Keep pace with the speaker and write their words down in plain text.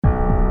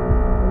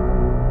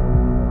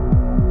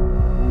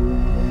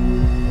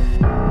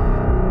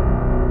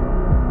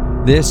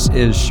This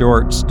is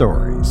Short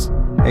Stories,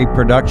 a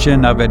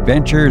production of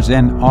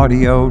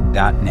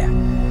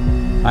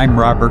AdventuresInAudio.net. I'm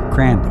Robert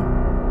Crandall.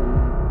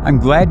 I'm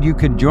glad you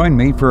could join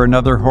me for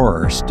another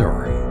horror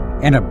story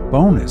and a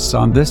bonus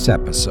on this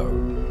episode,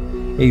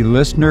 a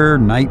listener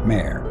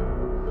nightmare.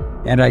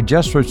 And I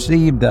just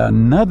received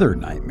another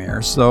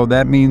nightmare, so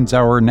that means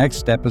our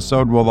next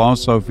episode will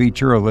also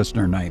feature a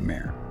listener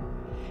nightmare.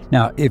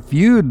 Now, if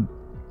you'd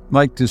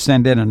like to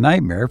send in a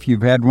nightmare, if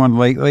you've had one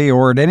lately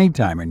or at any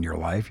time in your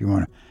life, you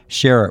want to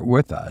share it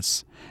with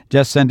us,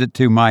 just send it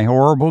to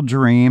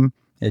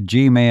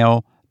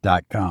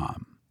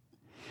myhorribledream@gmail.com.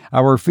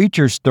 Our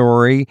feature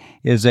story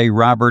is a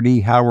Robert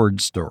E.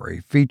 Howard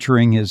story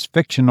featuring his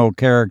fictional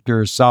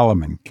character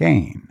Solomon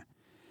Kane.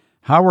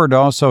 Howard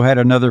also had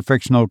another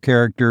fictional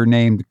character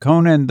named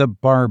Conan the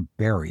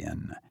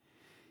Barbarian.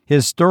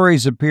 His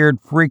stories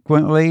appeared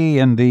frequently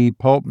in the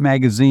pulp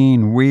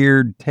magazine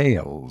Weird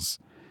Tales,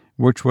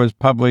 which was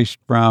published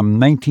from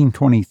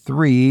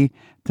 1923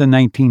 to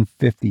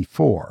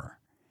 1954.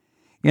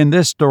 In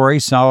this story,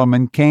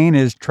 Solomon Kane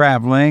is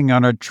traveling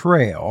on a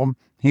trail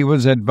he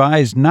was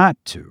advised not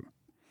to,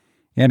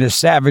 and is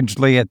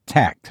savagely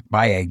attacked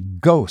by a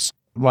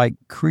ghost-like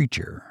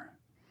creature.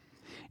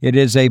 It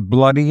is a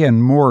bloody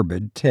and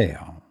morbid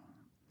tale.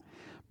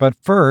 But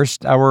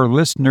first, our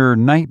listener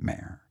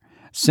nightmare,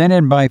 sent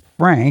in by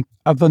Frank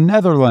of the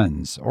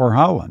Netherlands, or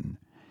Holland.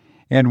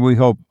 And we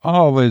hope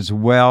all is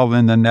well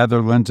in the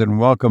Netherlands and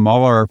welcome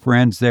all our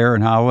friends there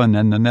in Holland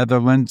and the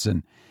Netherlands.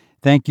 And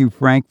thank you,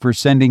 Frank, for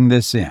sending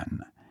this in.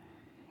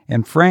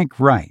 And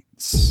Frank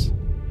writes,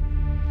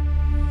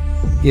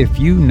 if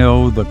you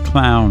know the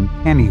clown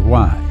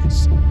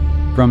Pennywise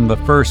from the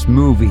first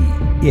movie,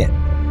 It,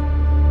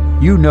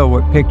 you know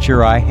what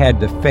picture I had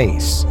to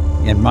face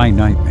in my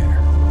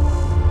nightmare.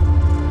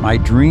 My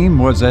dream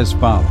was as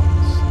follows.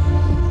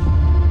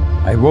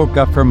 I woke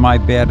up from my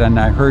bed and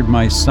I heard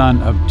my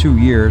son of 2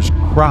 years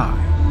cry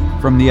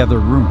from the other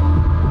room.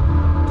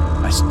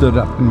 I stood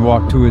up and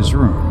walked to his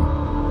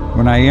room.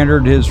 When I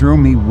entered his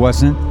room, he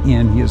wasn't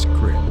in his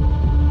crib.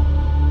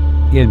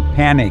 In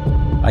panic,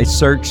 I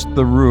searched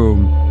the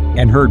room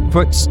and heard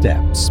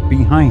footsteps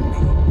behind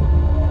me.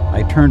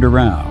 I turned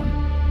around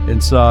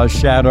and saw a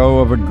shadow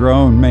of a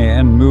grown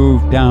man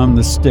move down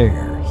the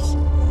stairs.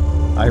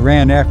 I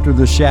ran after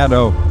the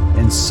shadow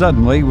and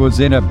suddenly was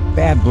in a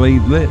badly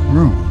lit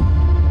room.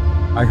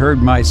 I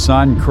heard my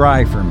son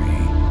cry for me.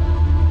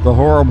 The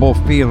horrible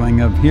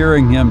feeling of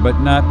hearing him but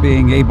not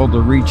being able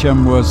to reach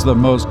him was the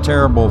most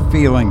terrible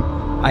feeling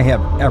I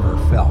have ever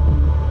felt.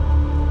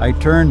 I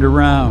turned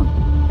around,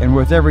 and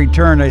with every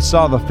turn I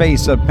saw the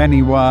face of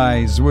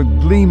Pennywise with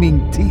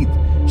gleaming teeth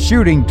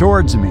shooting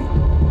towards me.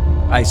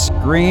 I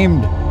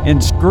screamed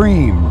and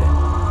screamed.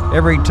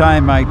 Every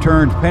time I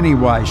turned,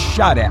 Pennywise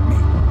shot at me,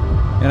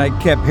 and I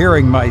kept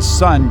hearing my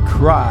son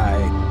cry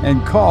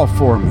and call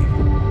for me.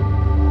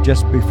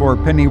 Just before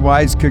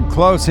Pennywise could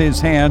close his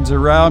hands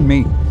around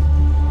me,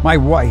 my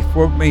wife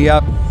woke me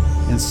up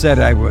and said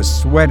I was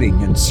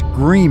sweating and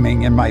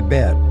screaming in my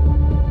bed.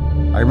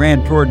 I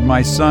ran toward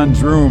my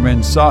son's room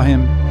and saw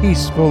him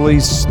peacefully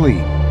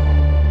sleep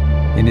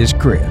in his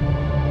crib.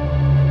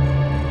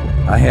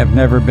 I have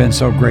never been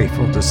so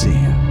grateful to see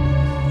him.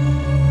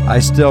 I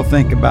still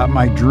think about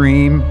my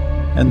dream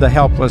and the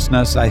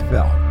helplessness I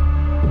felt,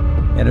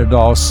 and it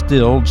all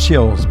still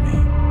chills me.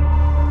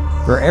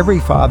 For every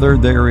father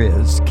there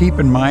is, keep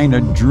in mind a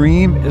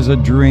dream is a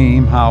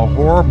dream, how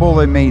horrible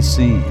it may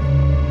seem.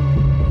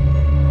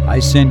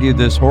 I send you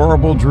this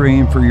horrible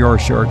dream for your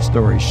short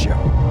story show.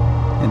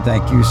 And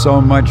thank you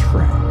so much,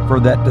 Frank, for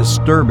that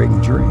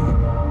disturbing dream.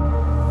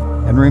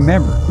 And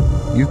remember,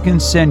 you can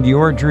send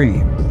your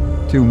dream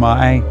to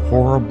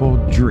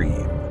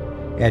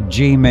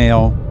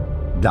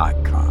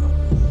myhorribledream@gmail.com.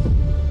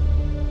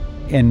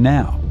 And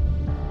now,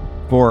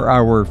 for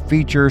our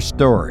feature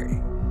story,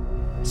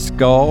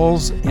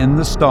 Skulls in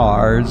the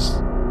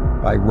Stars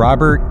by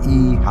Robert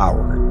E.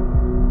 Howard.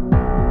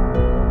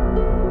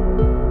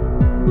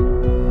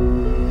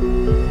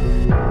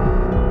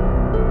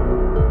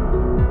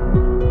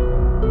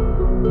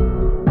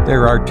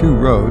 There are two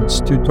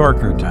roads to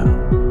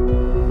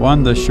Torkertown.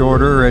 One, the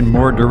shorter and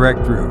more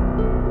direct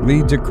route,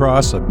 leads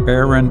across a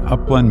barren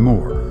upland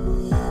moor,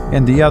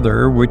 and the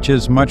other, which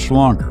is much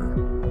longer,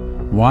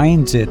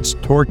 winds its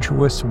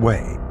tortuous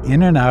way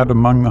in and out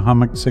among the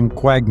hummocks and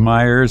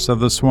quagmires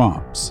of the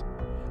swamps,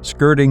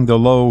 skirting the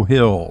low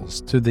hills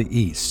to the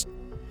east.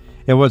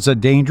 It was a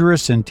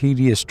dangerous and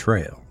tedious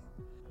trail.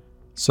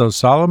 So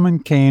Solomon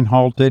Kane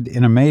halted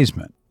in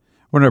amazement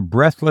when a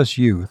breathless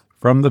youth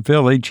from the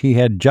village he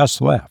had just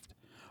left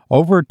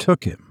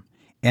overtook him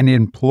and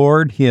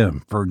implored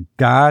him for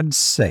God's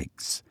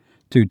sakes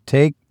to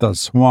take the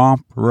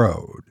swamp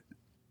road.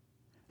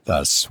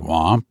 The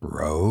swamp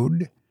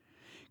road?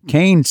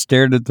 Kane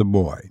stared at the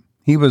boy.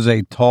 He was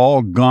a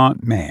tall,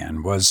 gaunt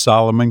man, was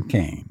Solomon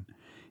Kane,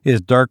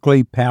 his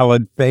darkly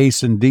pallid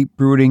face and deep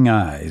brooding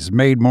eyes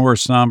made more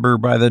somber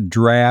by the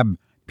drab,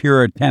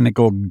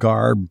 puritanical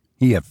garb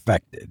he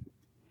affected.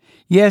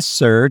 "Yes,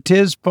 sir,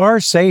 'tis far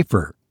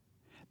safer."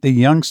 the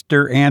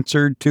youngster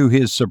answered to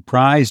his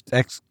surprised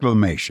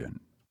exclamation.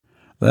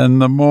 "Then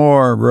the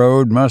moor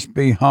road must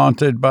be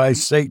haunted by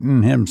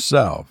Satan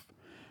himself,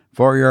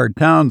 for your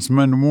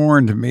townsman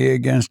warned me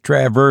against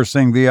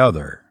traversing the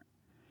other."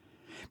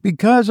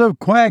 "Because of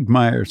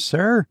quagmires,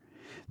 sir,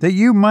 that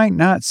you might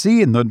not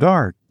see in the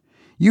dark.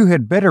 You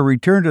had better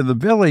return to the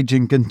village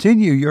and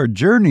continue your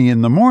journey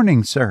in the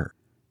morning, sir."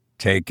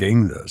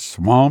 "Taking the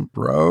swamp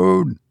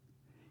road?"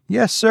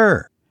 "Yes,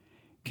 sir."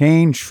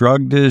 Cain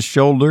shrugged his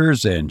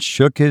shoulders and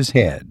shook his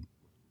head.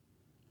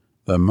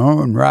 "The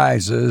moon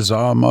rises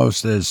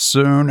almost as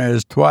soon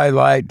as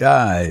twilight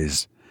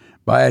dies.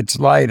 By its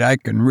light I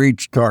can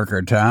reach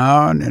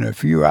Torkertown in a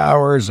few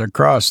hours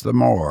across the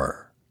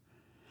moor."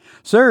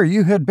 "Sir,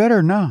 you had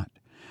better not.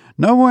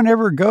 No one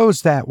ever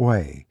goes that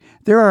way.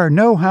 There are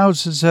no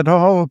houses at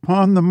all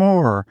upon the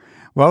moor,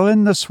 while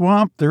in the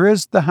swamp there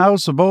is the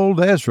house of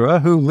old Ezra,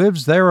 who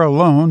lives there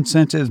alone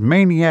since his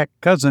maniac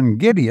cousin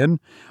Gideon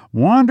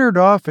wandered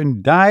off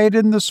and died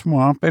in the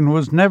swamp and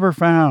was never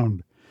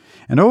found.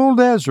 And old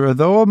Ezra,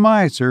 though a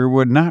miser,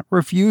 would not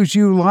refuse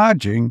you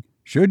lodging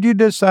should you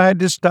decide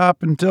to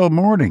stop until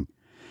morning.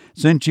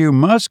 Since you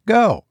must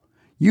go,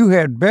 you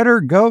had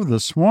better go the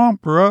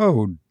swamp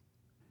road."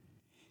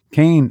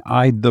 Cain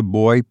eyed the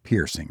boy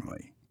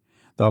piercingly.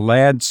 The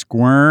lad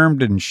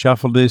squirmed and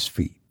shuffled his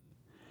feet.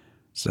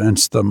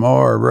 "Since the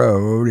moor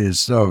road is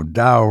so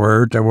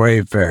dour to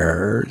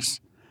wayfarers,"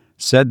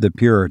 said the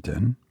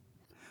Puritan,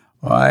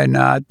 "why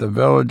not the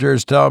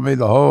villagers tell me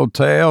the whole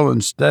tale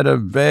instead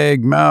of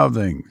vague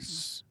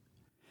mouthings?"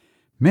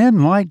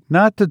 "Men like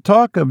not to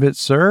talk of it,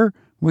 sir.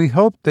 We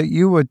hoped that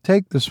you would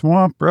take the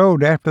swamp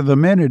road after the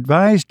men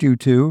advised you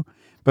to,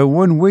 but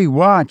when we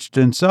watched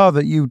and saw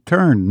that you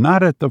turned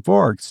not at the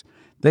forks,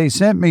 they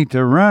sent me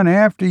to run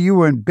after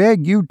you and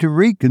beg you to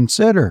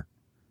reconsider."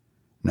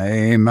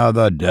 "Name of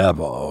the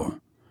devil!"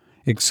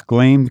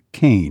 exclaimed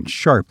Cain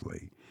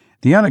sharply,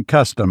 the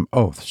unaccustomed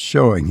oath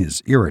showing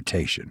his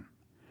irritation.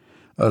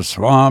 "The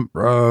swamp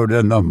road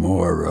and the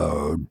moor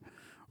road.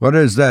 What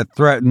is that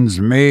threatens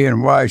me,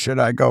 and why should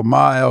I go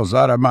miles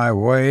out of my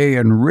way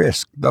and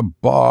risk the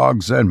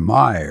bogs and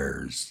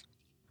mires?"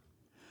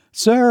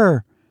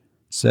 "Sir,"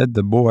 said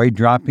the boy,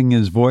 dropping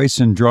his voice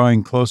and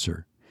drawing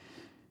closer,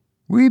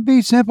 "we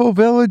be simple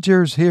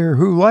villagers here,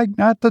 who like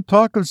not to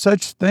talk of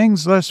such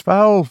things lest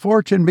foul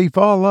fortune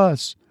befall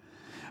us.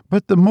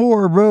 But the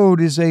moor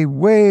road is a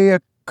way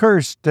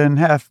accursed, and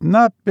hath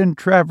not been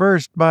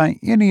traversed by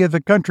any of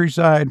the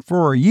countryside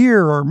for a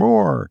year or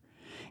more.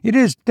 It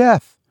is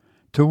death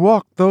to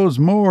walk those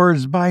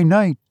moors by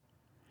night,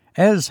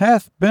 as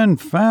hath been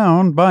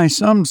found by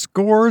some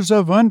scores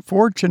of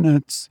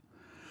unfortunates.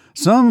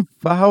 Some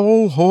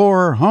foul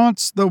whore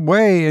haunts the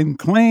way and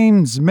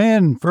claims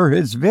men for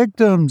his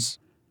victims."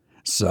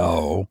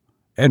 "So,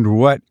 and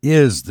what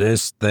is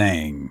this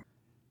thing?"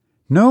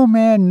 "No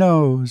man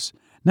knows,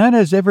 none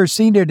has ever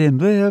seen it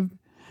and lived,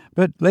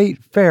 but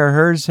late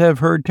farers have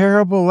heard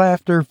terrible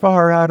laughter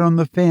far out on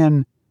the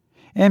fen,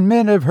 and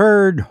men have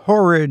heard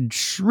horrid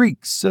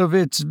shrieks of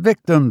its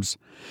victims.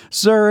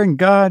 Sir, in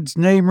God's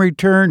name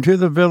return to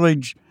the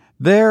village,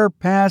 there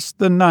pass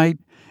the night,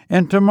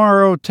 and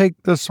tomorrow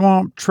take the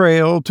swamp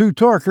trail to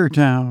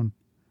Torkertown."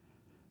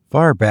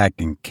 Far back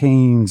in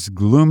Cain's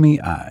gloomy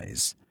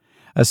eyes,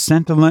 a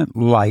scintillant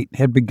light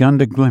had begun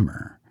to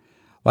glimmer,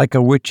 like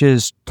a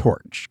witch's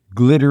torch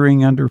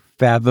glittering under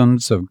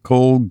fathoms of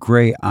cold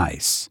gray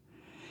ice.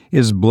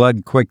 His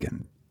blood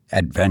quickened.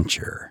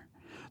 Adventure.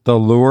 The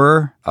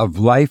lure of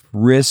life,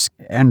 risk,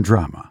 and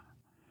drama.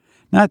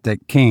 Not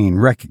that Cain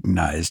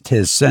recognized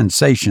his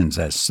sensations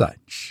as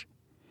such.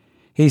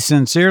 He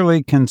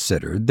sincerely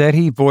considered that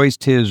he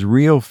voiced his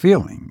real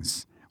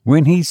feelings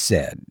when he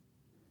said,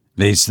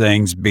 "These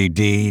things be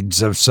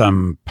deeds of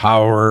some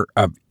power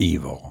of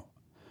evil.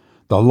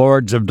 The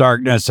lords of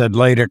darkness had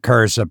laid a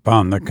curse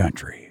upon the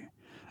country.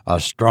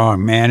 A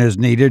strong man is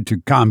needed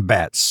to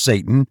combat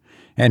Satan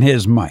and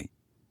his might.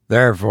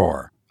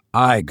 Therefore,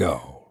 I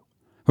go,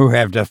 who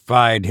have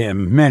defied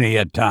him many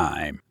a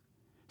time."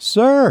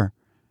 "Sir,"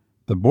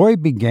 the boy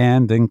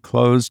began, then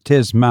closed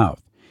his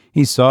mouth.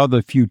 He saw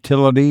the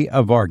futility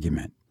of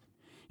argument.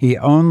 He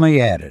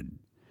only added,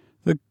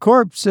 "The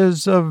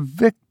corpses of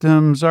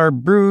victims are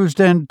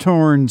bruised and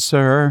torn,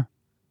 sir."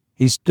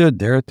 He stood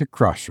there at the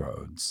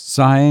crossroads,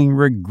 sighing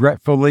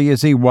regretfully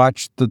as he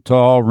watched the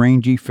tall,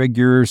 rangy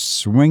figure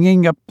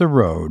swinging up the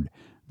road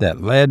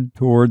that led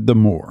toward the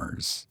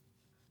moors.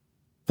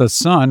 The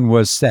sun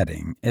was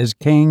setting as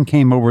Cain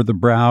came over the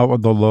brow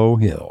of the low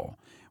hill,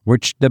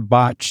 which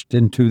debauched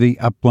into the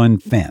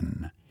upland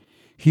fen.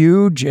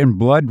 Huge and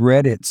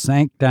blood-red it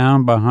sank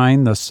down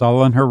behind the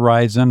sullen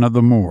horizon of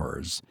the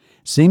moors,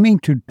 seeming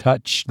to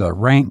touch the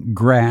rank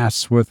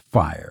grass with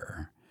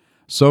fire.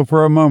 So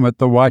for a moment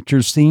the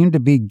watchers seemed to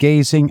be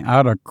gazing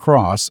out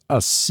across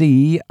a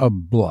sea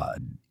of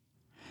blood.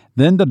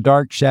 Then the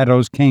dark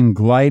shadows came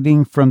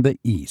gliding from the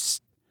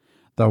east.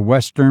 The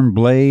western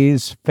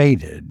blaze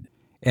faded,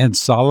 and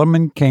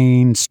Solomon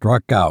Cain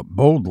struck out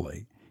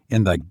boldly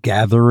in the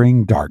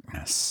gathering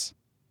darkness.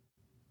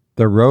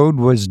 The road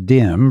was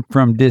dim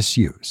from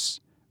disuse,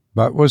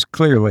 but was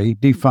clearly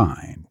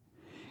defined.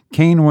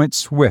 Cain went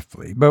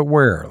swiftly but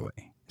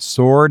warily,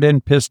 sword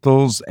and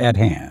pistols at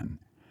hand.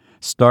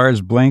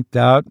 Stars blinked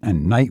out,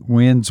 and night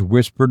winds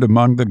whispered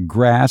among the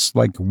grass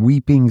like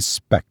weeping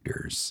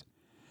specters.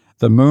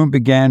 The moon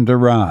began to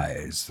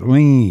rise,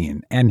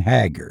 lean and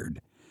haggard,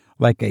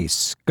 like a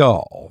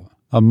skull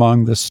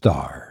among the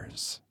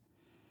stars.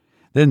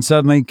 Then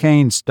suddenly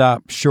Cain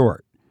stopped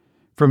short.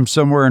 From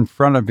somewhere in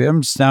front of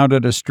him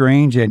sounded a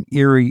strange and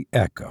eerie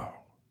echo,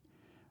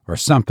 or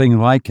something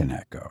like an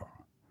echo.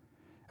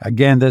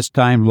 Again, this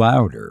time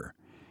louder.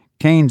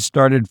 Cain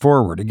started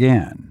forward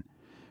again.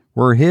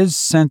 Were his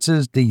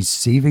senses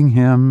deceiving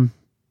him?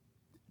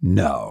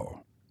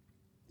 No.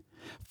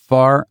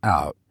 Far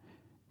out,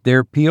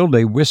 there pealed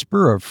a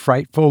whisper of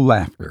frightful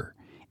laughter,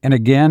 and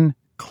again,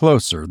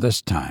 closer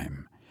this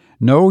time.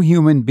 No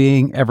human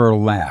being ever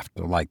laughed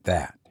like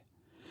that.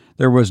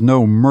 There was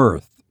no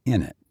mirth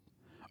in it,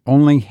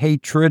 only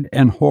hatred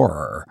and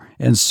horror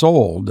and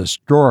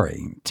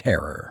soul-destroying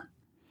terror.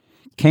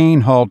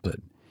 Cain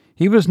halted.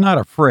 He was not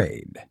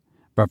afraid,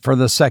 but for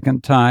the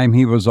second time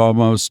he was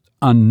almost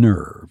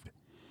unnerved.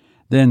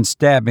 Then,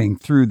 stabbing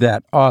through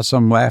that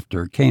awesome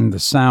laughter, came the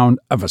sound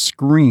of a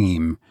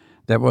scream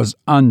that was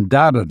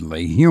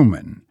undoubtedly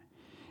human.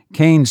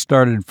 Cain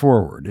started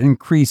forward,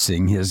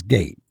 increasing his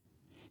gait.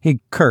 He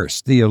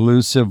cursed the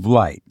elusive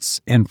lights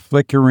and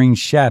flickering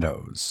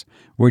shadows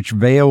which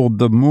veiled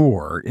the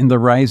moor in the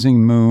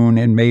rising moon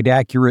and made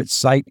accurate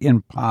sight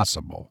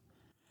impossible.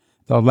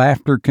 The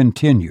laughter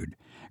continued,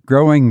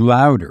 growing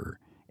louder,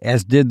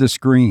 as did the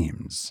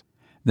screams.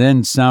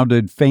 Then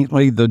sounded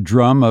faintly the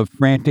drum of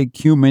frantic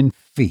human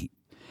feet.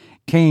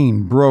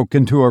 Cain broke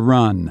into a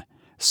run.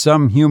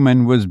 Some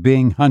human was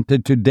being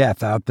hunted to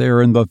death out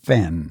there in the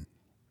fen,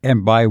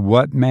 and by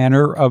what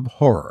manner of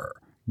horror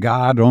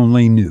God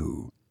only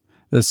knew.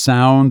 The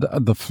sound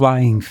of the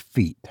flying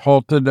feet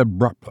halted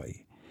abruptly,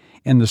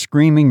 and the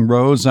screaming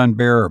rose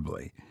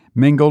unbearably,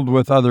 mingled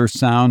with other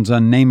sounds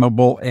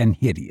unnameable and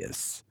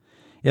hideous.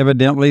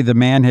 Evidently the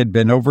man had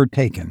been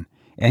overtaken,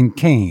 and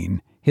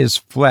Cain, his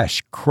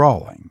flesh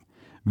crawling,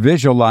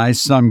 visualized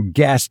some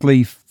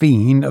ghastly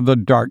fiend of the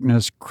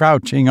darkness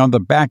crouching on the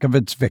back of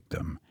its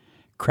victim,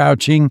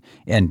 crouching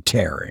and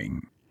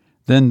tearing.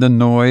 Then the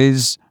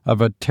noise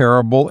of a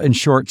terrible and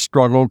short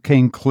struggle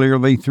came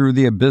clearly through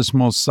the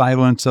abysmal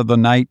silence of the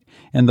night,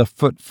 and the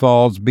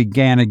footfalls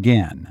began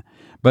again,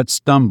 but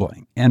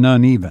stumbling and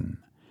uneven.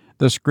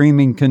 The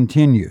screaming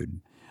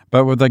continued,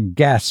 but with a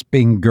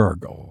gasping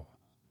gurgle.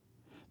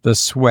 The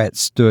sweat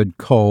stood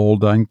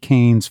cold on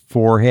Cain's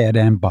forehead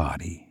and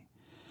body.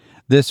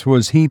 This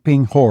was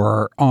heaping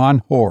horror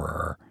on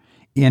horror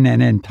in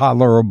an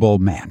intolerable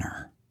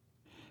manner.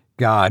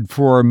 God,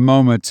 for a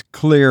moment's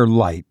clear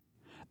light,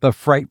 the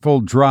frightful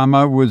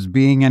drama was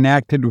being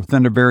enacted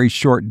within a very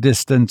short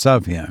distance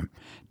of him,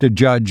 to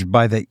judge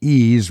by the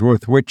ease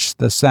with which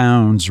the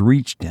sounds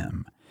reached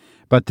him.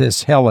 But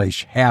this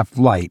hellish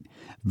half-light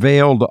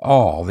veiled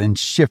all in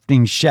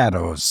shifting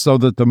shadows, so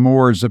that the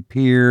moors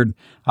appeared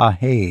a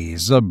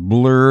haze of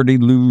blurred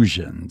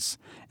illusions,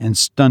 and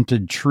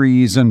stunted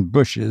trees and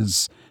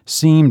bushes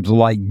seemed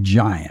like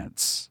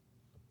giants.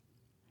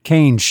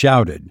 Cain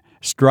shouted,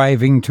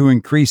 striving to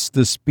increase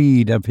the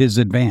speed of his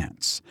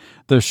advance.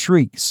 The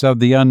shrieks of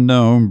the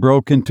unknown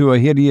broke into a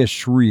hideous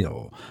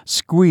shrill.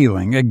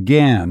 Squealing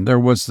again, there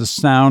was the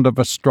sound of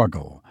a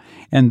struggle,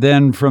 and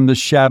then from the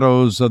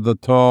shadows of the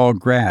tall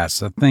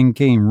grass a thing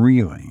came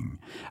reeling,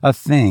 a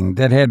thing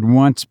that had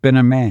once been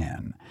a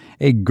man,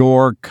 a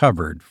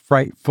gore-covered,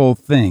 frightful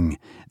thing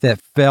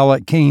that fell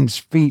at Cain's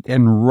feet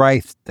and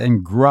writhed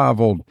and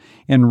groveled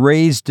and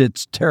raised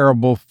its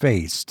terrible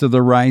face to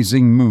the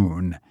rising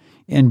moon,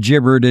 and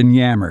gibbered and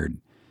yammered,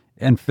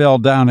 and fell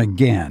down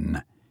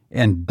again,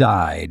 and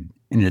died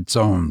in its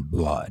own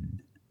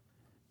blood.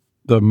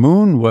 The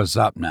moon was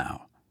up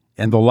now,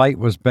 and the light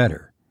was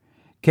better.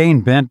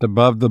 Cain bent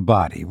above the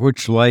body,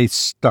 which lay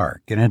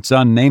stark in its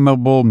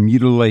unnameable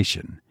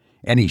mutilation,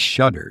 and he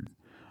shuddered,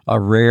 a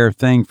rare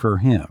thing for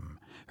him,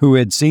 who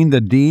had seen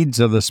the deeds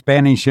of the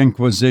Spanish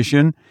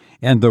Inquisition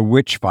and the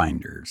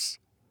witch-finders.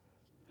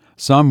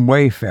 Some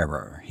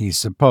wayfarer, he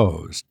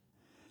supposed.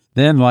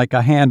 Then, like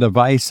a hand of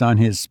ice on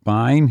his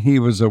spine, he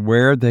was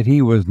aware that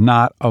he was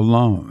not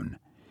alone.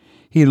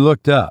 He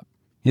looked up,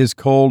 his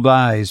cold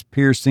eyes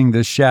piercing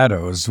the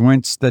shadows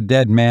whence the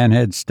dead man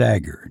had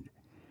staggered.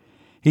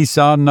 He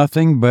saw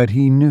nothing, but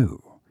he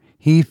knew.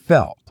 He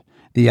felt.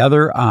 The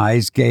other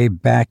eyes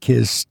gave back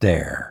his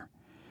stare.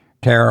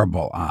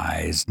 Terrible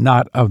eyes,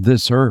 not of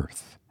this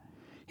earth.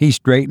 He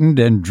straightened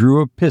and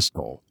drew a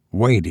pistol,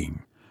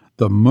 waiting.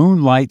 The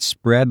moonlight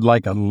spread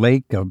like a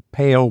lake of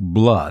pale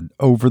blood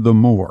over the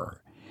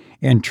moor,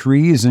 and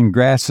trees and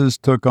grasses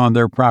took on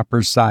their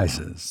proper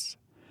sizes.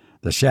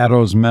 The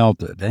shadows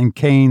melted, and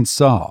Cain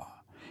saw.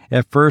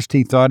 At first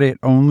he thought it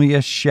only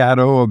a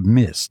shadow of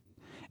mist,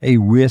 a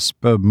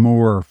wisp of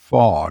moor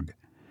fog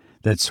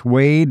that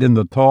swayed in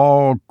the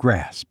tall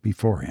grass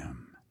before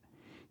him.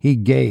 He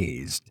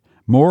gazed.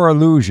 More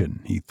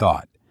illusion, he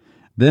thought.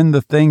 Then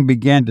the thing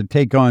began to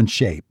take on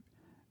shape,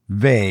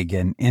 vague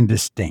and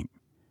indistinct.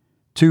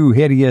 Two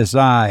hideous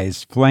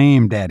eyes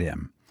flamed at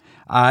him,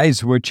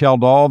 eyes which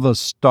held all the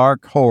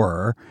stark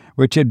horror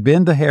which had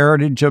been the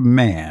heritage of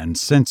man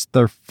since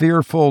the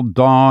fearful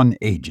dawn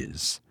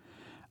ages.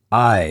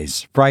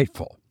 Eyes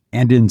frightful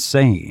and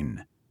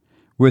insane,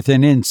 with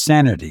an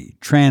insanity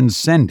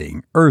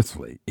transcending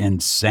earthly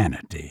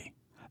insanity.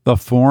 The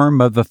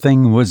form of the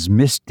thing was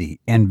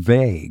misty and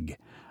vague,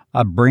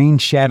 a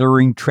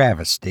brain-shattering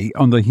travesty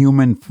on the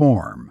human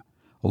form,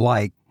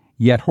 like,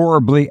 yet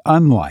horribly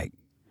unlike.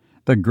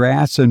 The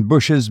grass and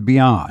bushes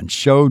beyond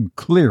showed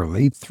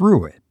clearly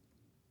through it.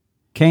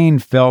 Cain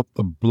felt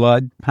the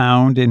blood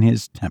pound in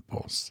his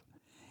temples.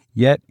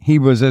 Yet he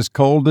was as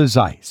cold as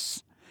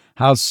ice.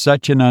 How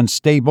such an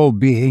unstable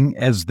being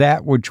as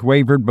that which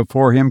wavered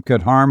before him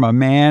could harm a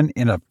man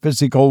in a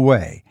physical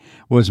way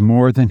was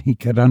more than he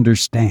could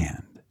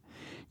understand.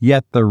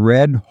 Yet the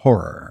red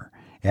horror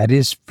at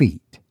his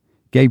feet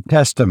gave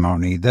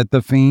testimony that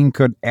the fiend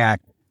could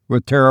act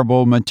with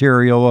terrible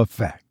material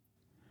effect.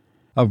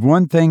 Of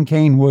one thing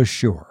Cain was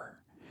sure.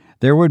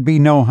 There would be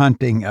no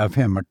hunting of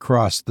him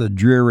across the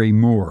dreary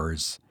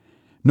moors,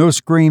 no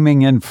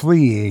screaming and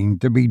fleeing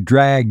to be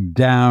dragged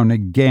down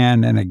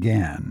again and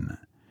again.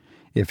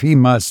 If he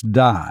must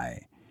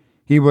die,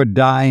 he would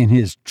die in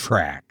his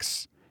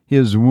tracks,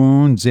 his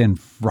wounds in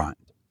front.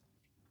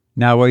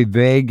 Now a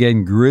vague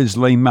and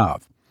grisly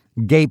mouth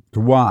gaped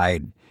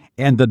wide,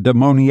 and the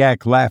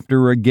demoniac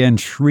laughter again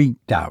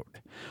shrieked out,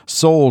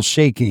 soul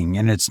shaking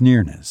in its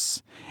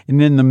nearness.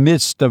 And in the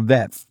midst of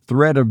that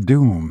threat of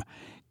doom,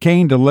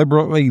 Cain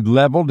deliberately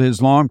leveled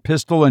his long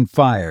pistol and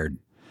fired.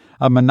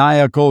 A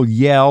maniacal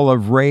yell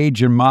of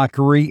rage and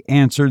mockery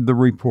answered the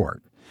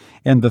report,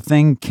 and the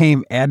thing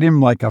came at him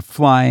like a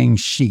flying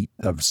sheet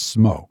of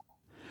smoke.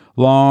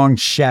 Long,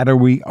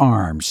 shadowy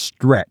arms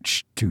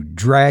stretched to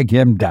drag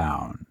him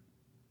down.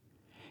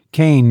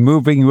 Cain,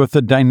 moving with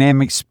the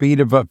dynamic speed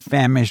of a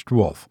famished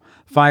wolf,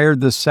 fired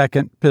the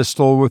second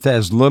pistol with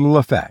as little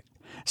effect,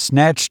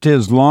 snatched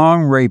his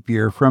long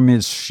rapier from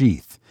his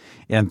sheath,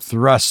 and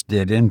thrust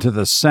it into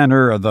the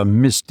center of the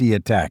misty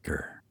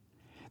attacker.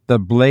 The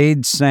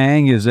blade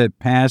sang as it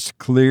passed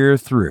clear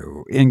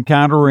through,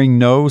 encountering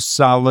no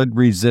solid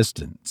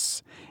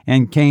resistance,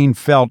 and Cain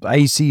felt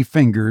icy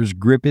fingers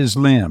grip his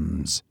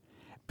limbs,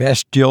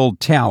 bestial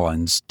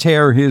talons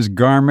tear his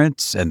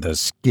garments and the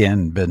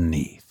skin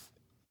beneath.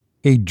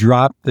 He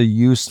dropped the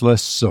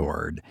useless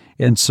sword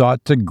and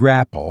sought to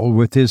grapple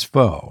with his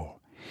foe.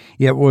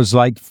 It was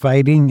like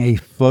fighting a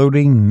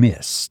floating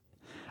mist,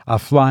 a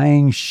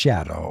flying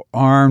shadow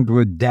armed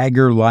with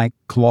dagger-like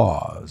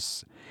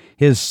claws.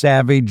 His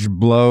savage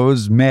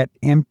blows met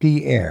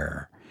empty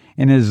air,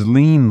 and his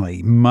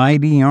leanly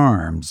mighty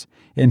arms,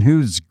 in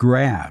whose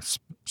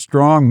grasp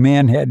strong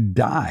men had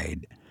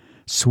died,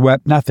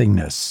 swept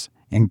nothingness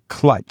and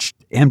clutched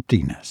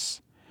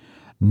emptiness.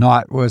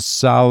 Naught was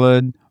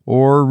solid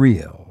or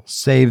real,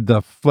 save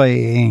the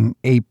flaying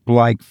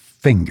ape-like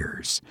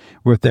fingers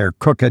with their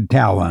crooked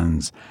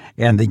talons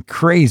and the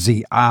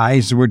crazy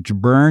eyes which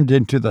burned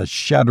into the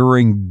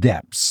shuddering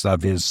depths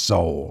of his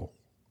soul.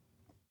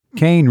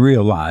 Cain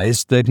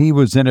realized that he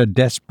was in a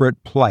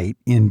desperate plight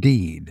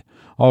indeed.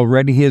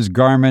 Already his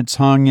garments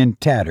hung in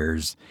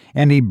tatters,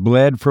 and he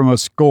bled from a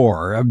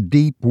score of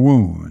deep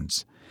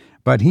wounds.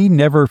 But he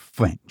never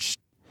flinched,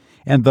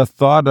 and the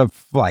thought of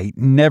flight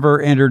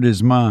never entered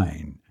his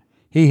mind.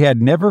 He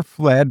had never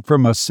fled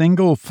from a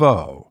single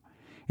foe,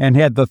 and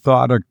had the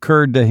thought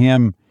occurred to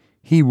him,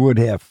 he would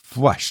have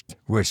flushed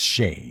with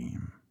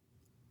shame.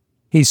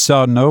 He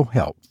saw no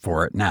help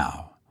for it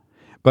now,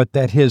 but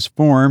that his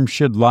form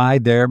should lie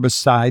there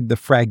beside the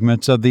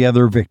fragments of the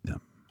other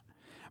victim.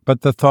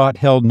 But the thought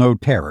held no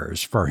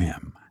terrors for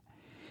him.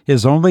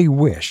 His only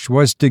wish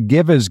was to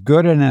give as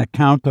good an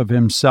account of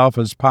himself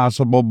as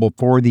possible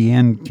before the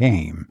end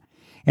came,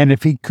 and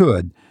if he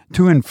could,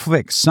 to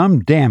inflict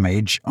some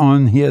damage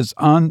on his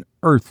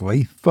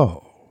unearthly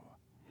foe.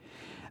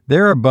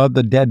 There above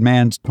the dead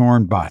man's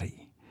torn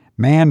body,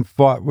 man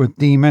fought with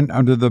demon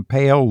under the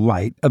pale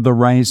light of the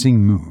rising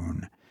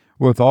moon,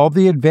 with all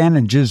the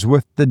advantages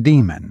with the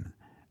demon,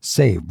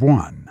 save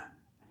one.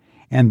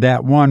 And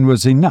that one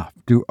was enough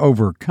to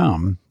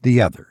overcome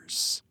the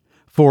others.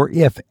 For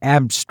if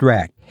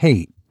abstract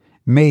hate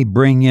may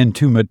bring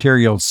into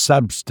material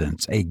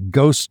substance a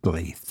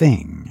ghostly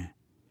thing,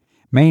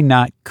 may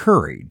not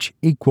courage,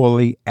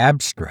 equally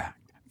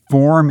abstract,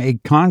 form a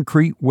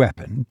concrete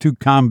weapon to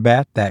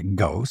combat that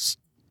ghost?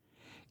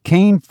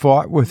 Cain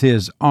fought with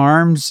his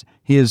arms,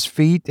 his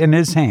feet, and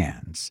his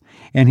hands,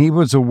 and he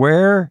was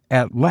aware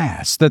at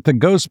last that the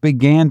ghost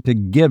began to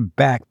give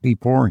back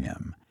before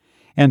him,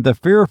 and the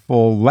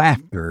fearful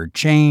laughter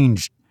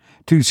changed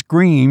to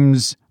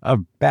screams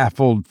of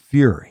baffled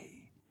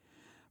fury.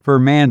 For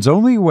man's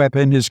only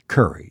weapon is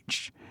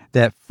courage,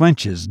 that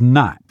flinches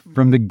not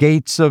from the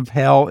gates of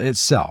hell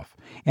itself,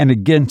 and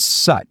against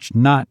such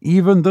not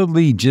even the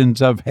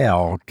legions of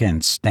hell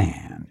can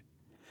stand.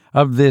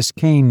 Of this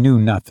Cain knew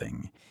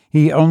nothing.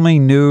 He only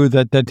knew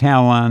that the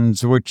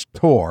talons which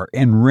tore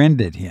and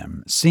rended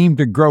him seemed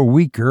to grow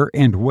weaker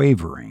and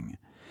wavering,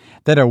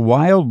 that a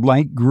wild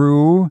light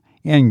grew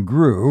and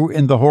grew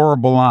in the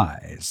horrible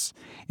eyes,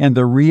 and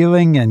the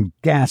reeling and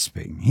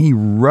gasping, he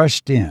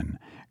rushed in,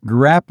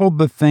 grappled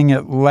the thing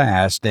at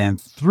last,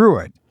 and threw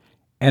it,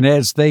 and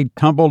as they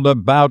tumbled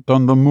about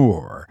on the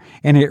moor,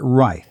 and it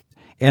writhed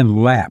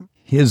and lapped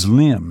his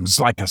limbs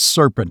like a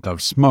serpent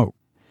of smoke,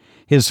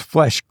 his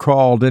flesh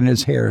crawled and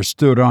his hair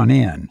stood on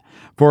end,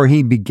 for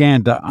he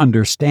began to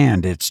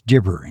understand its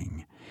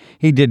gibbering.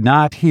 He did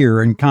not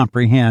hear and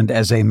comprehend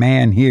as a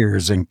man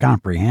hears and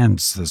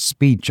comprehends the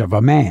speech of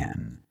a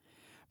man,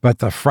 but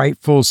the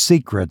frightful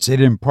secrets it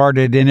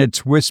imparted in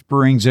its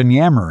whisperings and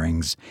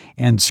yammerings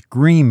and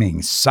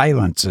screaming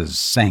silences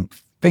sank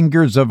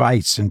fingers of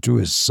ice into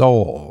his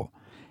soul,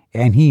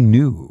 and he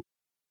knew.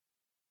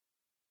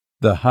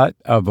 The hut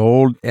of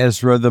old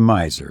Ezra the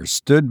miser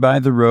stood by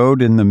the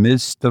road in the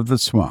midst of the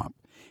swamp,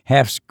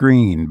 half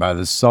screened by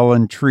the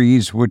sullen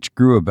trees which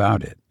grew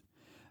about it.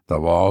 The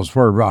walls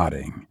were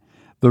rotting,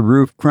 the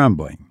roof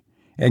crumbling,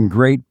 and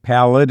great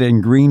pallid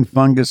and green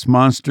fungus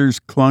monsters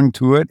clung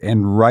to it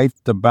and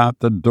writhed about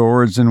the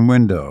doors and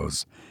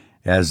windows,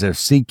 as if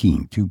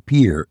seeking to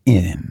peer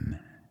in.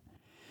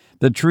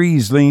 The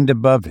trees leaned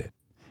above it,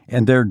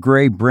 and their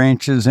gray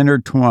branches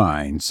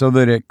intertwined so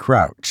that it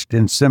crouched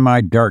in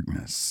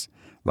semi-darkness,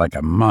 like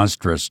a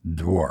monstrous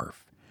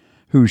dwarf,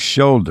 whose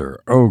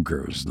shoulder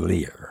ogres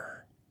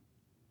leer.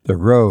 The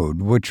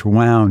road, which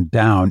wound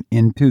down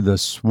into the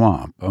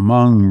swamp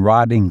among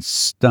rotting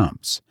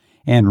stumps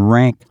and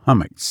rank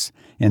hummocks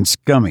and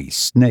scummy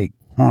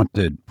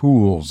snake-haunted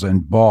pools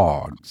and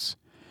bogs,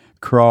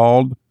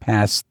 crawled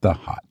past the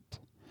hut.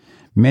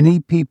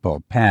 Many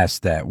people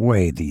passed that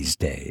way these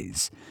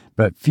days,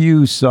 but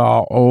few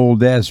saw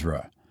old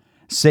Ezra,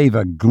 save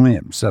a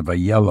glimpse of a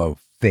yellow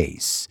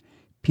face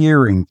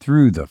peering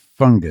through the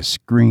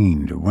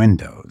fungus-screened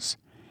windows,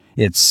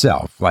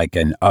 itself like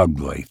an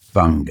ugly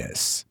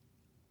fungus.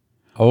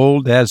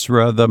 Old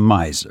Ezra the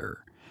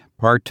miser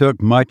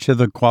partook much of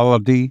the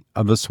quality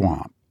of the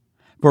swamp,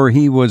 for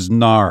he was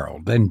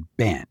gnarled and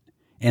bent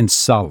and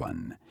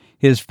sullen.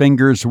 His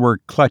fingers were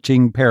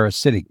clutching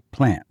parasitic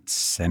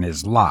plants, and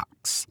his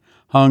locks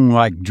hung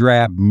like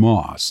drab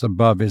moss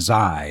above his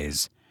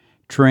eyes,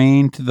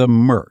 trained to the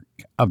murk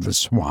of the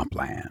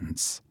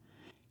swamplands.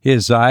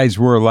 His eyes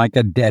were like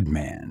a dead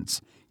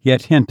man's,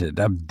 yet hinted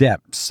of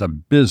depths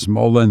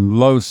abysmal and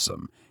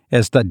loathsome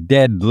as the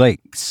dead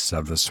lakes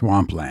of the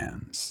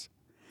swamplands.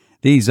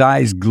 These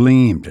eyes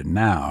gleamed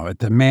now at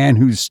the man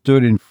who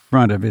stood in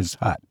front of his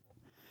hut.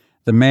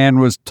 The man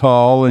was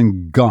tall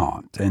and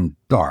gaunt and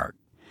dark.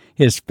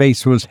 His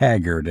face was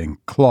haggard and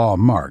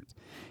claw-marked,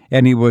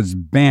 and he was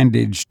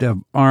bandaged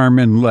of arm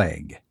and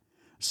leg.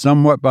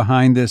 Somewhat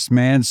behind this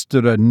man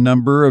stood a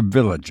number of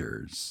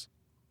villagers.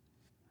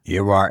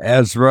 "You are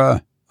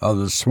Ezra of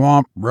the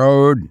Swamp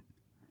Road?"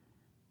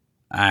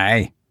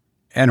 "Aye,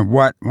 and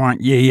what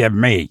want ye of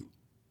me?"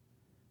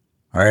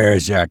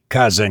 "Where's your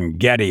cousin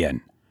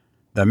Gideon,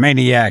 the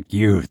maniac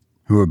youth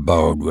who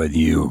abode with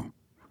you?"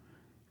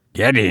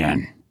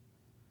 "Gideon?"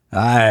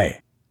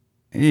 "Aye,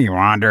 he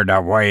wandered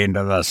away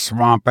into the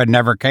swamp and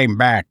never came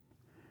back.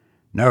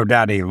 No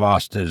doubt he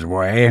lost his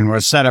way and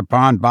was set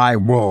upon by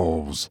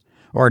wolves,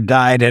 or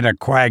died in a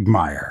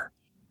quagmire,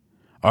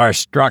 or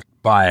struck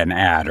by an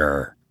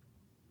adder."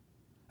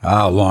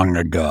 "How long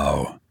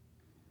ago?"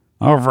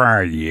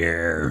 "Over a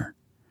year."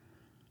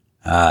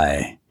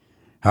 "Aye,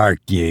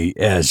 hark ye,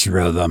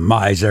 Ezra the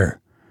miser.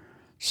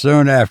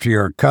 Soon after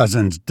your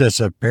cousin's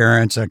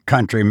disappearance, a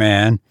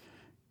countryman,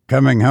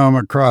 coming home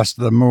across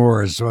the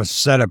moors, was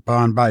set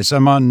upon by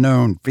some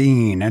unknown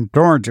fiend and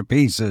torn to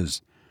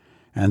pieces,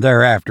 and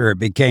thereafter it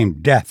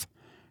became death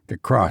to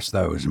cross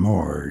those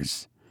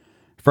moors.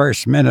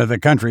 First men of the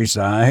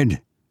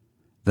countryside,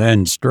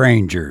 then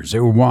strangers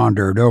who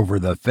wandered over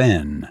the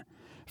fen,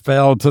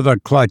 fell to the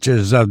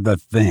clutches of the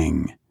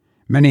thing.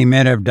 Many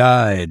men have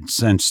died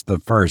since the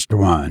first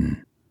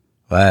one.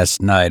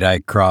 Last night I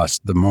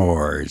crossed the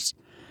moors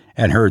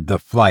and heard the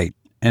flight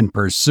and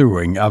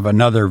pursuing of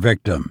another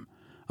victim,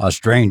 a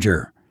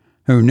stranger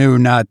who knew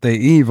not the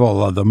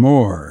evil of the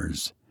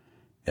moors.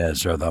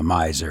 Ezra the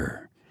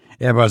miser,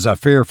 it was a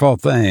fearful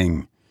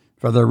thing,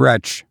 for the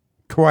wretch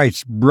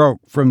twice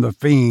broke from the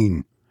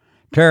fiend,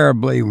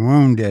 terribly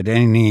wounded,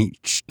 and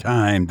each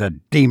time the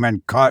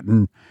demon caught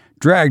and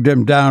dragged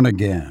him down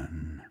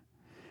again.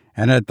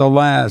 And at the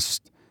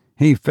last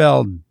he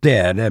fell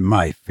dead at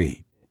my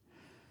feet,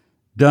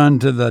 done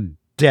to the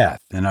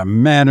death in a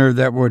manner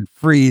that would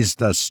freeze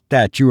the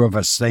statue of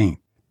a saint."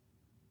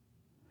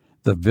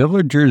 The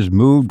villagers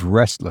moved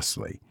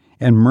restlessly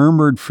and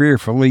murmured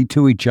fearfully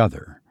to each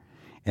other,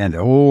 and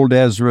old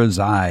Ezra's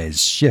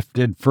eyes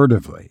shifted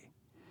furtively.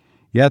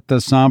 Yet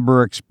the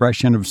somber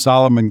expression of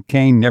Solomon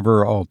Kane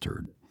never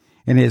altered,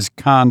 and his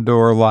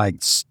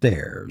condor-like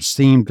stare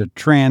seemed to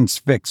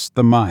transfix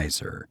the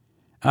miser.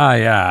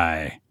 "Aye,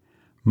 aye,"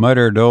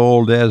 muttered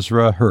old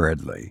Ezra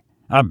hurriedly.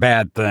 "A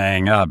bad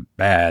thing, a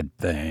bad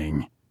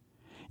thing.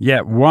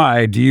 Yet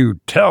why do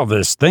you tell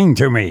this thing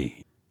to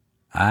me?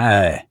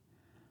 Aye,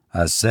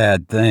 a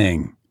sad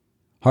thing.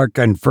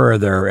 Hearken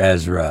further,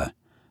 Ezra.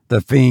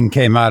 The fiend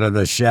came out of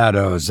the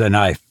shadows, and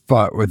I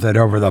fought with it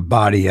over the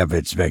body of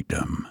its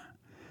victim.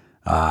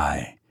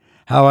 Aye,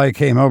 how I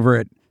came over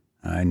it,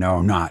 I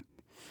know not,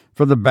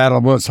 for the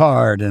battle was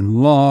hard and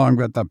long,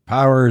 but the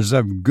powers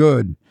of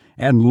good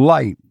and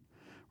light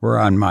were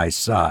on my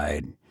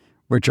side,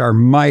 which are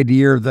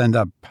mightier than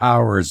the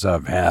powers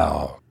of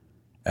hell.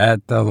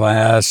 At the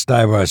last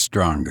I was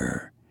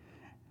stronger,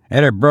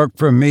 and it broke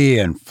from me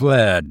and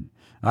fled.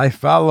 I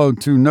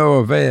followed to no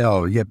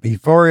avail, yet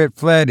before it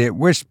fled it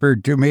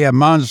whispered to me a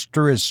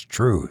monstrous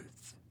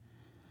truth.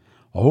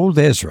 Old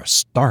Ezra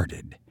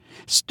started,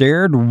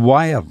 stared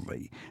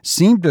wildly,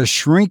 seemed to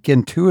shrink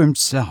into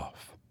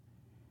himself.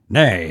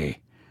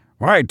 Nay,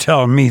 why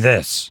tell me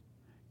this?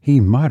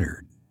 He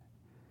muttered.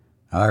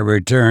 I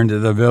returned to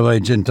the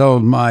village and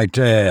told my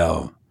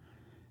tale,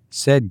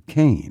 said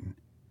Cain,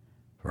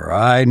 for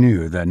I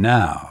knew that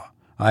now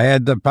I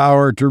had the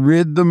power to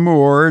rid the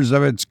Moors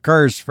of its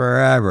curse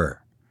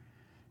forever.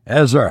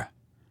 Ezra,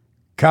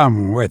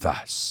 come with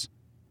us.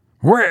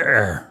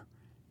 Where?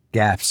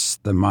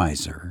 Gasped the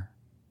miser.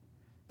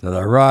 To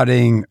the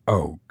rotting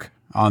oak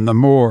on the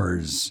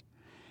moors.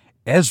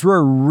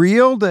 Ezra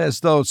reeled as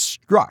though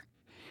struck.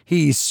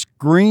 He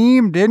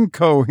screamed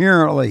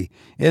incoherently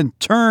and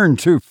turned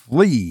to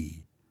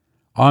flee.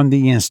 On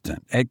the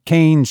instant, at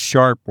Cain's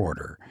sharp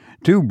order,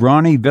 2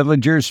 brawny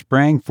villagers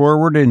sprang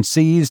forward and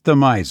seized the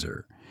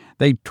miser.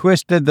 They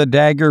twisted the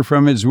dagger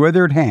from his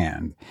withered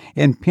hand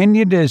and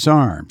pinioned his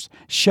arms,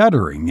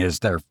 shuddering as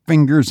their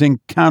fingers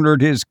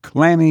encountered his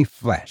clammy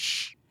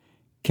flesh.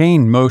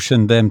 Cain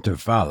motioned them to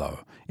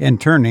follow,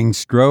 and turning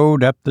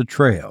strode up the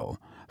trail,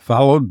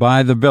 followed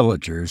by the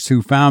villagers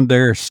who found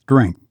their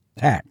strength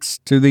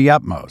taxed to the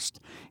utmost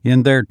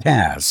in their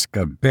task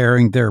of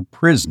bearing their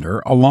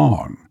prisoner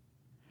along.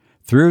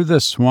 Through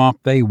the swamp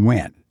they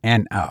went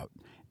and out,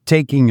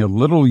 taking a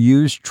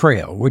little-used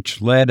trail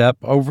which led up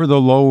over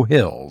the low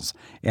hills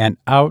and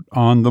out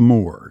on the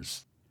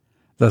moors.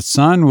 The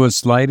sun was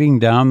sliding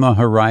down the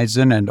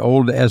horizon, and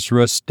old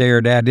Ezra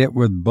stared at it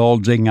with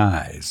bulging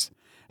eyes,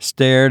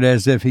 stared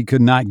as if he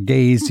could not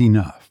gaze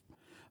enough.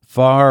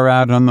 Far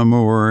out on the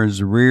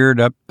moors reared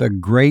up the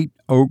great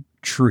oak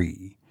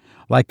tree,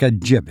 like a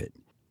gibbet,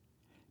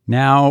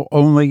 now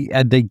only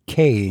a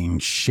decaying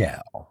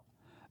shell.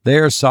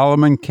 There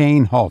Solomon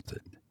Kane halted.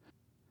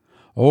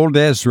 Old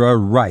Ezra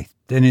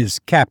writhed in his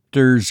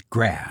captor's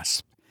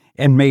grasp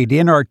and made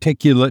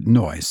inarticulate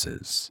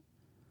noises.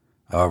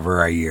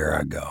 Over a year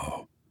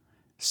ago,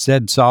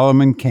 said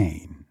Solomon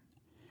Kane,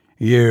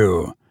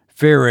 you,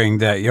 fearing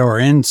that your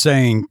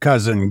insane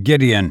cousin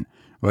Gideon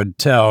would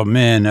tell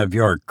men of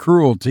your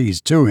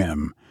cruelties to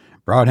him,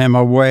 brought him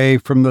away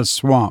from the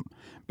swamp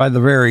by the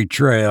very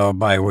trail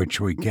by which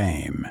we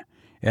came,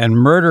 and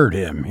murdered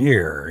him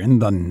here in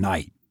the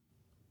night.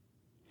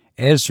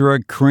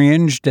 Ezra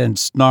cringed and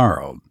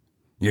snarled.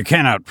 You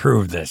cannot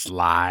prove this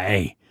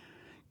lie.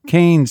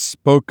 Cain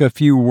spoke a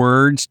few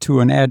words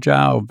to an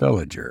agile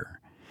villager.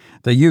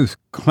 The youth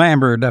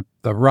clambered up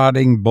the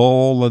rotting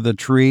bole of the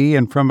tree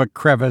and from a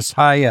crevice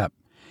high up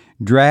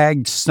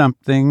dragged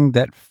something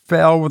that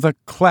fell with a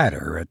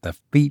clatter at the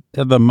feet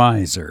of the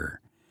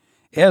miser.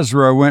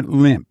 Ezra went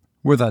limp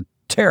with a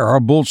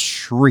terrible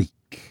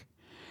shriek.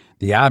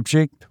 The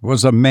object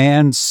was a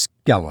man's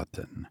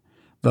skeleton,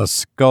 the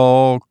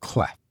skull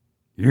cleft.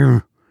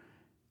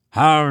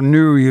 How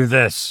knew you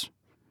this?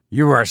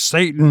 You are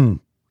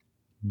Satan,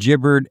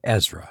 gibbered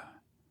Ezra.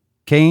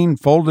 Cain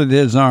folded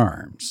his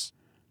arms.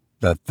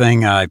 The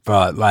thing I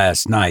fought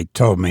last night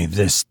told me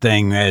this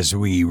thing as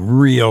we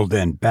reeled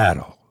in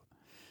battle,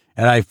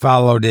 and I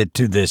followed it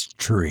to this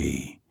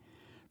tree.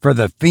 For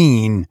the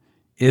fiend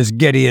is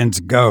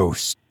Gideon's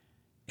ghost.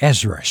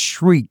 Ezra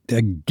shrieked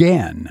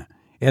again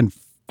and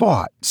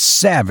fought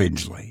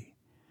savagely.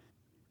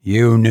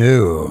 You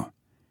knew,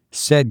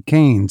 said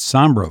Cain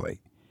somberly.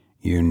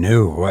 You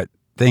knew what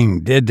thing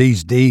did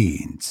these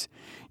deeds.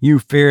 You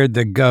feared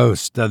the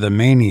ghost of the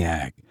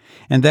maniac,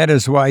 and that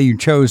is why you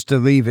chose to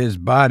leave his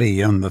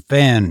body on the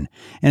fen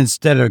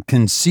instead of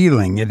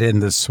concealing it in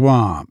the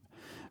swamp,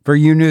 for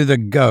you knew the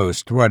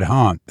ghost would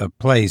haunt the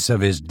place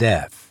of his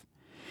death.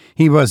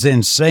 He was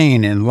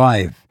insane in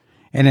life,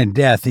 and in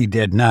death he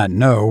did not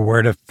know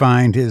where to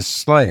find his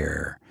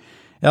slayer,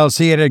 else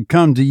he had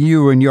come to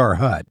you in your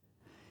hut.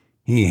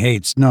 He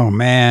hates no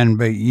man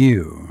but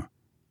you.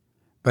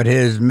 But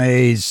his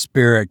mazed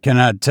spirit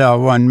cannot tell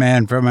one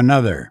man from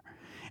another,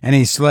 and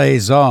he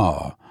slays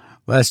all,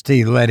 lest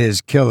he let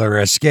his killer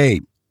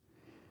escape.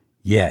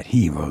 Yet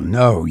he will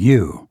know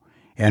you,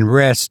 and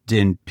rest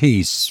in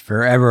peace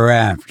forever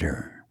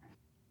after.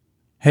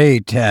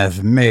 Hate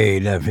hath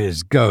made of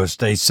his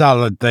ghost a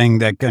solid thing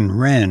that can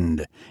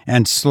rend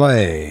and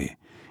slay,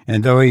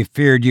 and though he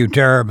feared you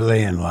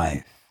terribly in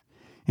life,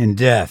 in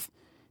death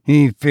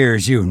he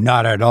fears you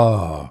not at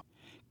all.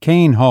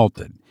 Cain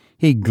halted.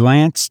 He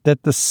glanced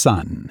at the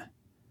sun.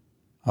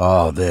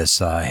 All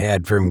this I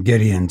had from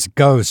Gideon's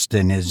ghost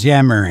and his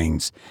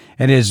yammerings,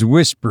 and his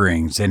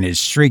whisperings and his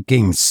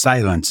shrieking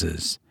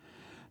silences.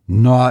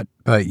 Naught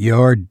but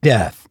your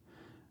death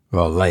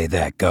will lay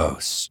that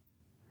ghost."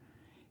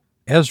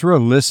 Ezra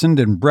listened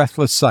in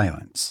breathless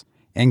silence,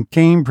 and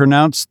Cain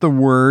pronounced the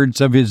words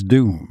of his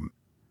doom.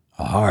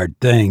 "A hard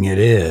thing it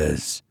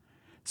is,"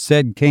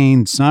 said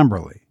Cain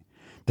somberly,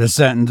 "to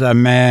sentence a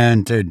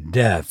man to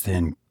death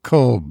in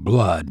cold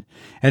blood,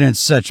 and in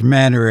such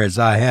manner as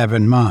I have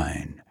in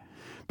mind.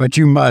 But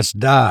you must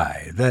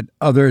die, that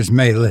others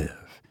may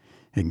live,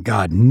 and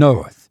God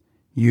knoweth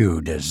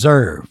you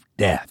deserve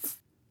death.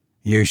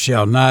 You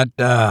shall not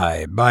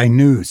die by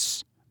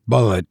noose,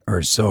 bullet,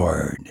 or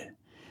sword,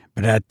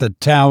 but at the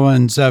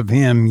talons of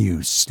him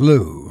you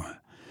slew,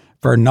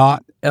 for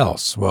naught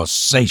else will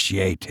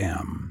satiate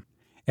him."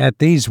 At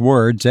these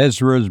words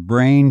Ezra's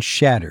brain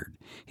shattered.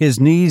 His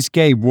knees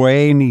gave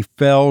way, and he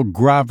fell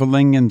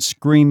groveling and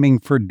screaming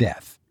for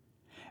death,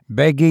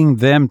 begging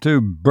them to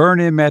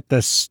burn him at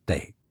the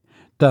stake,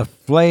 to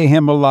flay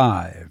him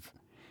alive.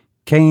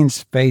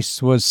 Cain's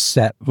face was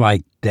set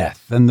like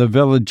death, and the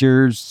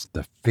villagers,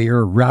 the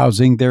fear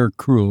rousing their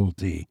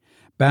cruelty,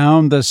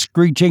 bound the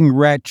screeching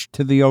wretch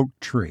to the oak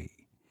tree,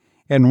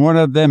 and one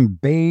of them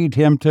bade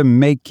him to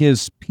make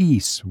his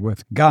peace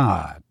with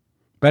God.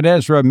 But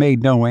Ezra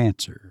made no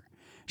answer,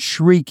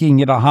 shrieking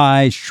in a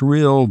high,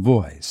 shrill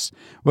voice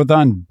with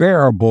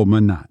unbearable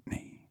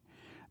monotony.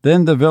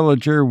 Then the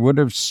villager would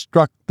have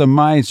struck the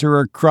miser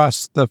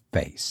across the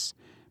face,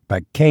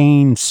 but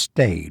Cain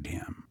stayed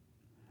him.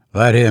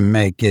 "Let him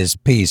make his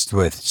peace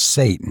with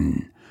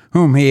Satan,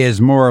 whom he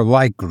is more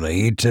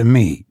likely to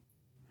meet,"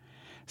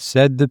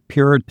 said the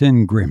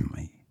Puritan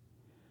grimly.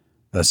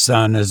 "The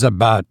sun is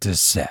about to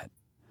set.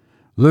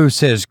 Loose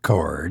his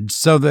cords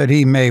so that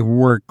he may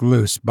work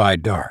loose by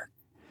dark,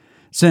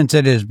 since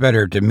it is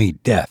better to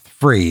meet death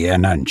free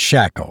and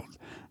unshackled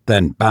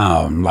than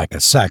bound like a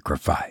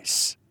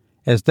sacrifice."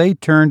 As they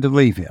turned to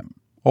leave him,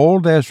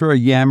 old Ezra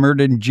yammered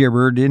and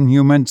gibbered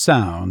inhuman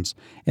sounds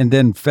and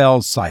then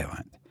fell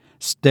silent,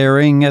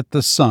 staring at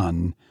the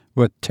sun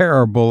with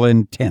terrible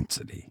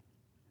intensity.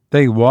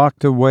 They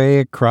walked away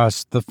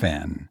across the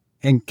fen,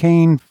 and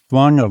Cain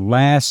flung a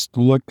last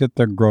look at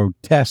the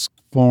grotesque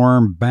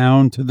form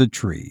bound to the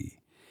tree,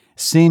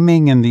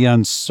 seeming in the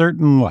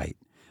uncertain light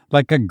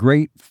like a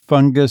great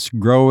fungus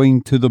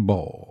growing to the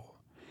bole.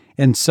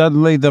 And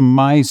suddenly the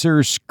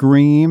miser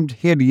screamed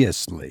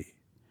hideously,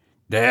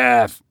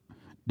 "Death!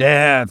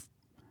 Death!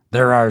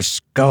 There are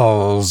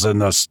skulls in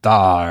the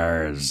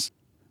stars!"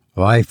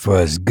 Life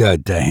was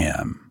good to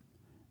him,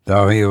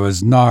 though he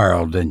was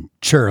gnarled and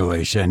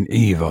churlish and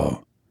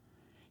evil.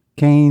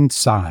 Cain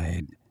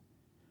sighed.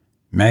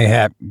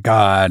 "Mayhap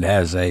God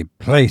has a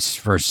place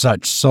for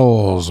such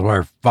souls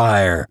where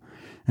fire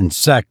and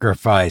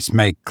sacrifice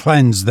may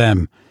cleanse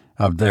them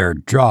of their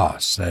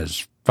dross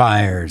as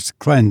fires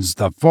cleanse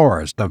the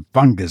forest of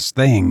fungus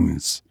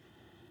things.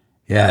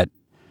 Yet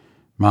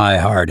my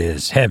heart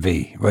is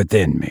heavy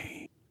within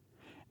me."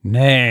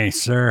 "Nay,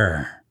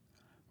 sir,"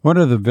 one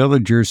of the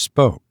villagers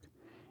spoke,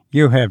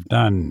 "you have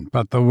done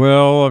but the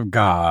will of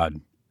God,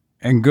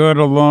 and good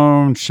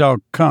alone shall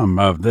come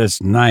of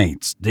this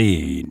night's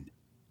deed."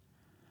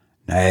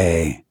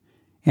 "Nay,"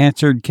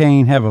 answered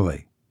Cain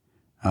heavily,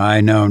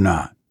 "I know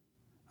not.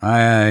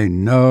 I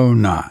know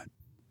not."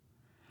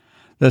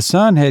 The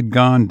sun had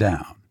gone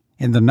down,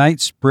 and the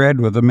night spread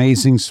with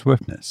amazing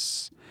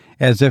swiftness,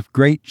 as if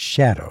great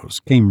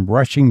shadows came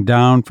rushing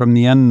down from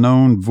the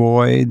unknown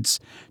voids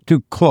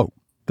to cloak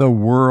the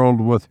world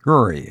with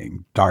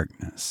hurrying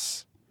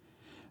darkness.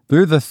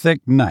 Through the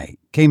thick night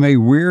came a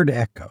weird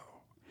echo,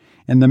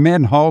 and the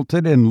men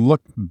halted and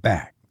looked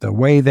back the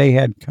way they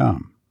had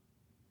come.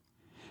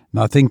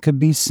 Nothing could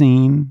be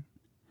seen.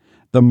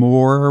 The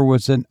moor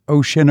was an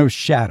ocean of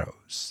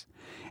shadows,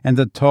 and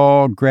the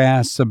tall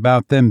grass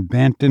about them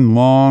bent in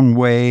long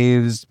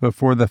waves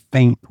before the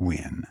faint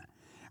wind,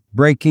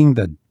 breaking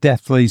the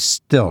deathly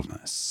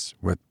stillness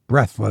with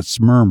breathless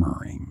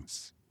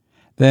murmurings.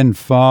 Then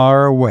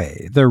far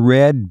away the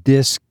red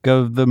disk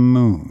of the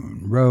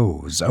moon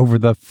rose over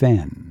the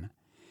fen,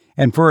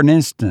 and for an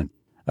instant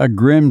a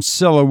grim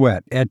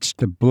silhouette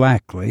etched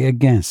blackly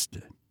against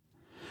it.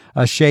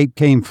 A shape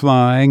came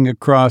flying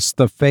across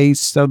the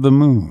face of the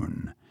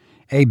moon,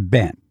 a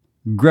bent,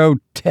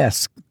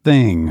 grotesque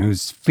thing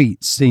whose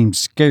feet seemed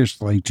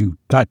scarcely to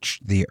touch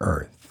the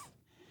earth.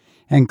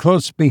 And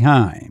close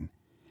behind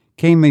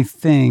came a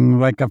thing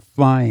like a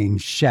flying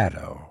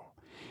shadow,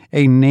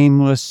 a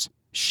nameless,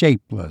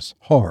 shapeless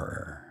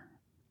horror.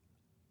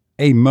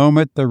 A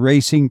moment the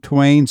racing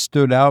twain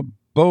stood out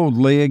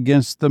boldly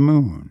against the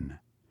moon.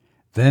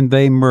 Then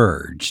they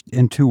merged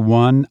into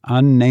one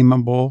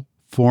unnameable,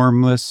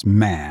 formless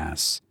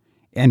mass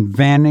and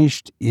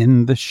vanished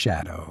in the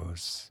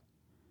shadows.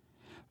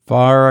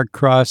 Far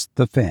across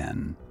the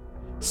fen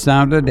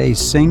sounded a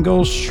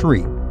single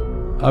shriek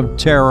of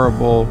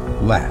terrible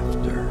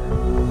laughter.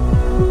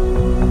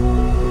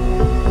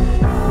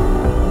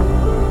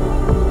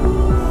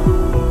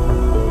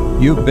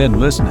 You've been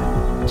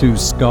listening to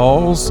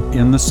Skulls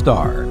in the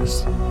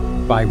Stars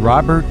by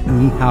Robert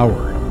E.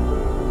 Howard,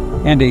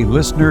 and A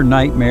Listener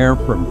Nightmare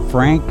from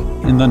Frank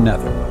in the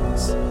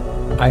Netherlands.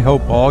 I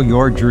hope all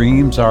your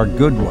dreams are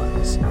good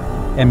ones,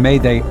 and may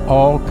they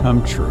all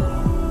come true.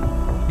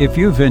 If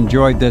you've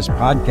enjoyed this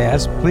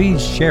podcast,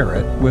 please share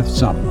it with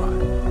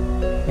someone.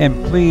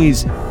 And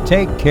please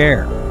take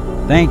care.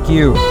 Thank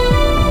you.